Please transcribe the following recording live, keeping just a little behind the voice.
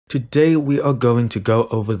Today we are going to go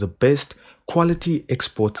over the best quality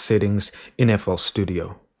export settings in FL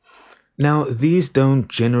Studio. Now these don't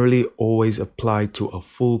generally always apply to a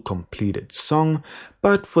full completed song,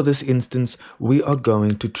 but for this instance we are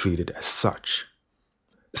going to treat it as such.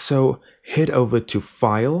 So head over to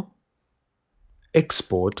File,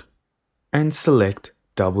 Export, and select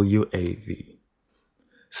WAV.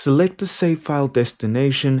 Select the save file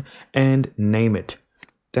destination and name it.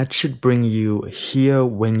 That should bring you here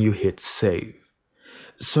when you hit save.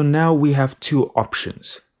 So now we have two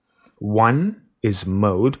options. One is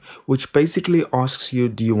mode, which basically asks you,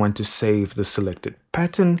 do you want to save the selected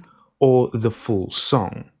pattern or the full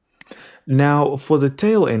song? Now for the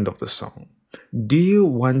tail end of the song, do you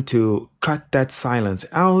want to cut that silence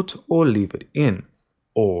out or leave it in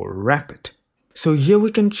or wrap it? So here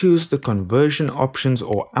we can choose the conversion options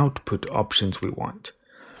or output options we want.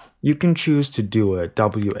 You can choose to do a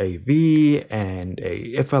WAV and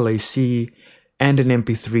a FLAC and an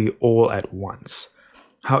MP3 all at once.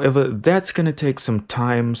 However, that's going to take some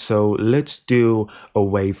time, so let's do a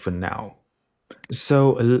WAV for now.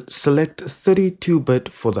 So select 32-bit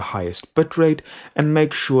for the highest bitrate and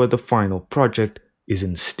make sure the final project is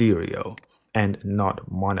in stereo and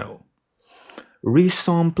not mono.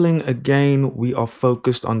 Resampling, again, we are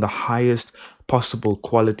focused on the highest possible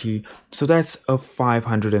quality, so that's a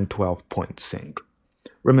 512 point sync.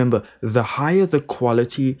 Remember, the higher the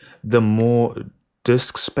quality, the more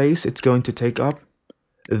disk space it's going to take up.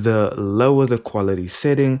 The lower the quality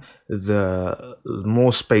setting, the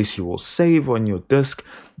more space you will save on your disk,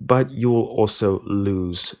 but you will also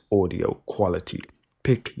lose audio quality.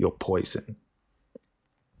 Pick your poison.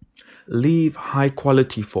 Leave high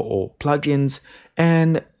quality for all plugins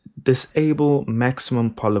and disable maximum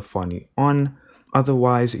polyphony on,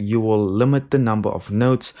 otherwise you will limit the number of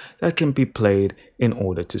notes that can be played in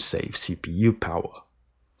order to save CPU power.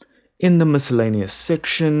 In the miscellaneous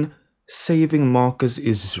section, saving markers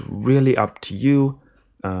is really up to you.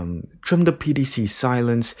 Trim the PDC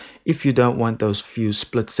silence if you don't want those few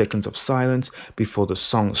split seconds of silence before the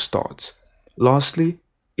song starts. Lastly,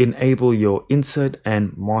 enable your insert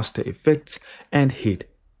and master effects and hit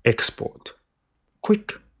export.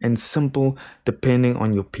 Quick and simple depending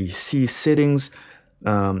on your PC settings.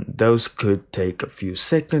 Those could take a few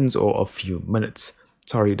seconds or a few minutes.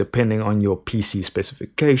 Depending on your PC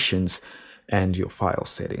specifications and your file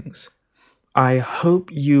settings. I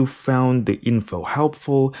hope you found the info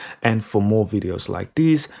helpful, and for more videos like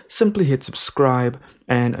these, simply hit subscribe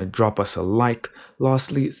and drop us a like.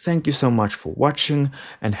 Lastly, thank you so much for watching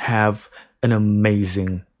and have an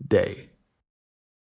amazing day.